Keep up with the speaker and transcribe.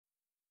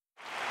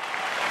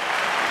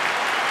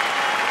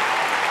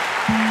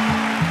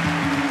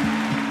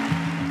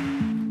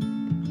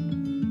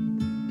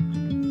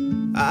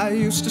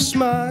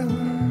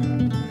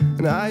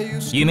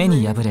夢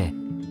に破れ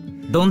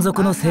どん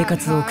底の生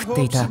活を送っ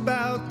ていた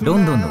ロ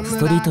ンドンのス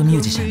トリートミュ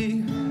ージシャ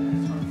ン。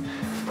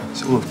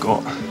It's all I've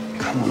got.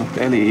 Come on, I've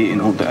barely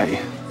eaten all day.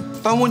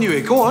 Don't want you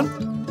here. Go on.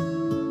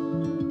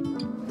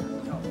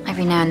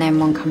 Every now and then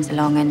one comes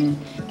along and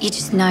you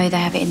just know they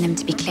have it in them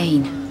to be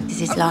clean.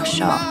 This is his last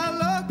shot.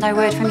 No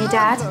word from your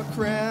dad?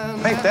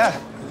 Hey, Dad.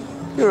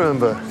 You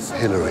remember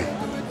Hillary?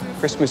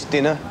 Christmas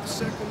dinner.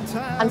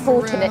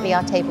 Unfortunately,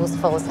 our table's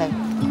full, so...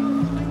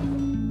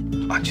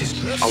 I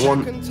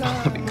want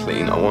to be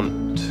clean. I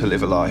want to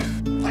live a life.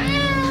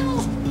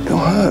 It'll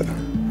hurt.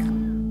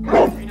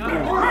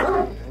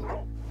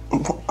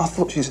 I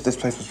thought you said this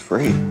place was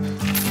free.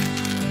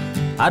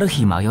 ある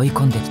日迷い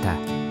込んできた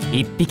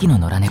一匹の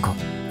野良猫。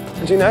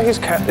Do you know whose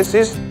cat this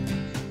is?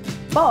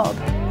 Bob.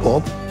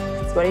 Bob?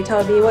 That's what he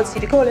told me he wants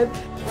you to call him.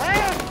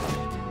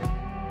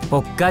 ぽ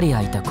っかり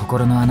開いた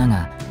心の穴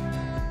が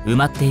埋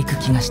まっていく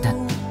気がした。Do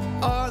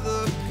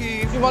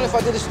you mind if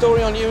I did a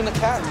story on you and the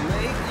cat?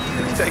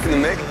 You taking the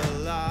mic?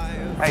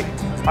 Hey,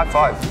 high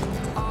five.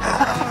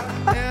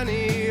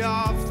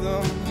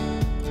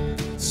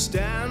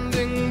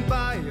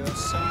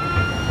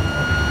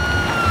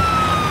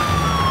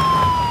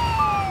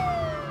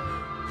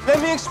 Let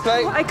me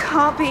explain. I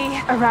can't be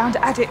around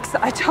addicts.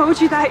 I told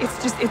you that. It's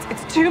just,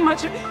 it's too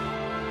much.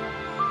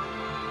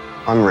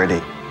 I'm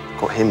ready.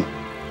 Got him.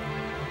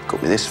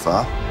 Got me this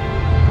far.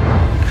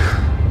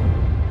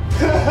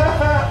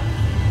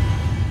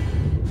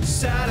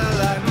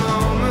 Satellite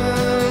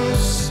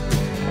moments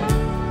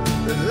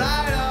that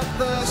light up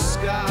the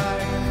sky.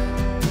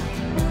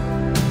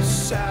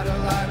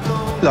 Satellite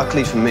moments.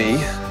 Luckily for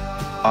me,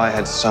 I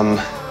had some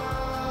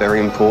very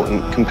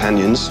important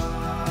companions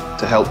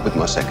to help with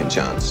my second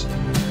chance.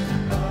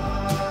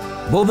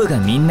 ボブが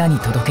みんなに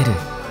届ける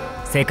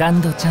セカ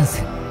ンドチャン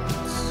ス。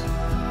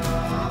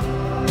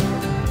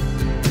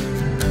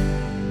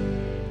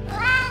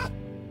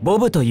ボ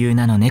ブという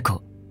名の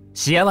猫、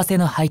幸せ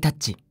のハイタッ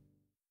チ。